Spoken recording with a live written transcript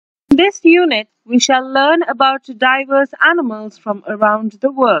this unit, we shall learn about diverse animals from around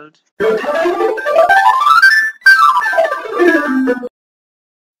the world.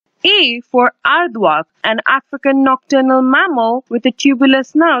 A for Aardvark, an African nocturnal mammal with a tubular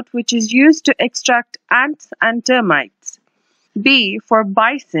snout which is used to extract ants and termites. B for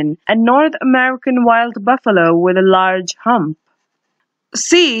Bison, a North American wild buffalo with a large hump.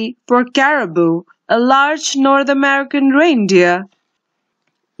 C for Caribou, a large North American reindeer.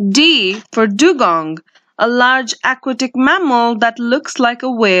 D for Dugong, a large aquatic mammal that looks like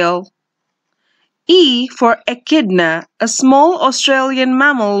a whale. E for Echidna, a small Australian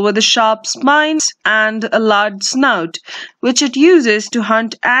mammal with a sharp spine and a large snout, which it uses to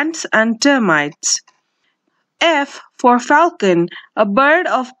hunt ants and termites. F for Falcon, a bird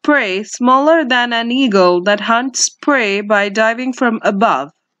of prey smaller than an eagle that hunts prey by diving from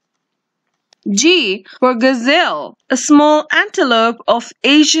above. G for Gazelle, a small antelope of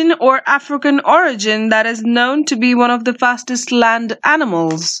Asian or African origin that is known to be one of the fastest land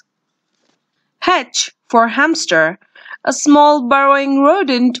animals. H for Hamster, a small burrowing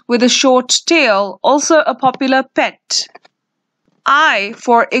rodent with a short tail, also a popular pet. I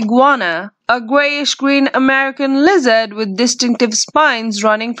for Iguana, a grayish-green American lizard with distinctive spines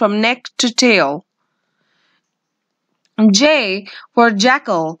running from neck to tail. J for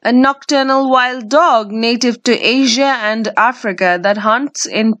Jackal, a nocturnal wild dog native to Asia and Africa that hunts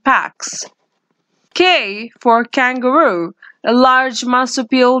in packs. K for Kangaroo, a large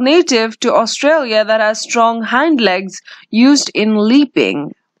marsupial native to Australia that has strong hind legs used in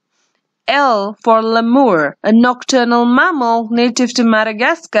leaping. L for Lemur, a nocturnal mammal native to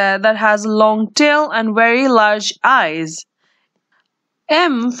Madagascar that has a long tail and very large eyes.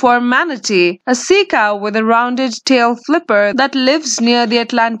 M for Manatee, a sea cow with a rounded tail flipper that lives near the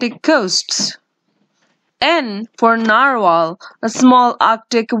Atlantic coasts. N for Narwhal, a small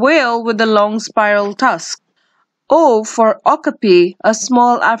Arctic whale with a long spiral tusk. O for Okapi, a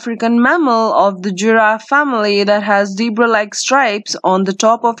small African mammal of the giraffe family that has zebra-like stripes on the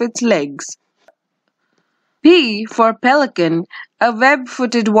top of its legs. P for Pelican, a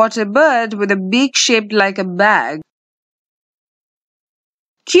web-footed water bird with a beak shaped like a bag.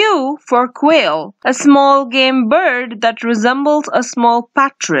 Q for Quail, a small game bird that resembles a small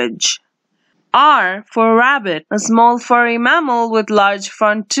partridge. R for Rabbit, a small furry mammal with large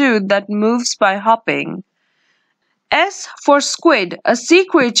front tooth that moves by hopping. S for Squid, a sea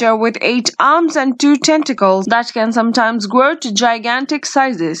creature with 8 arms and 2 tentacles that can sometimes grow to gigantic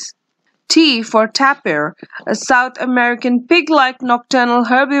sizes. T for Tapir, a South American pig-like nocturnal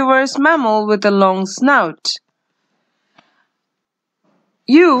herbivorous mammal with a long snout.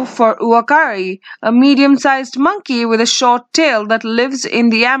 U for Uakari, a medium-sized monkey with a short tail that lives in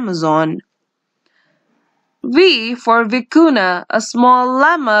the Amazon. V for Vicuna, a small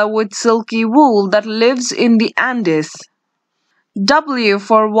llama with silky wool that lives in the Andes. W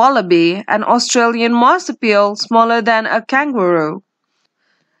for Wallaby, an Australian marsupial smaller than a kangaroo.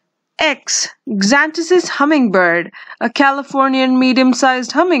 X, Xantus hummingbird, a Californian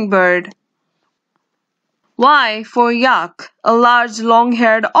medium-sized hummingbird. Y for Yak, a large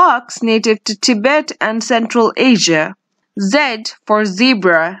long-haired ox native to Tibet and Central Asia. Z for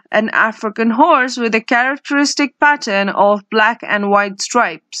Zebra, an African horse with a characteristic pattern of black and white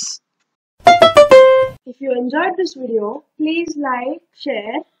stripes. If you enjoyed this video, please like,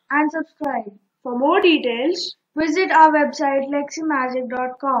 share and subscribe. For more details, visit our website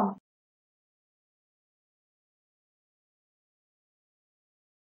leximagic.com.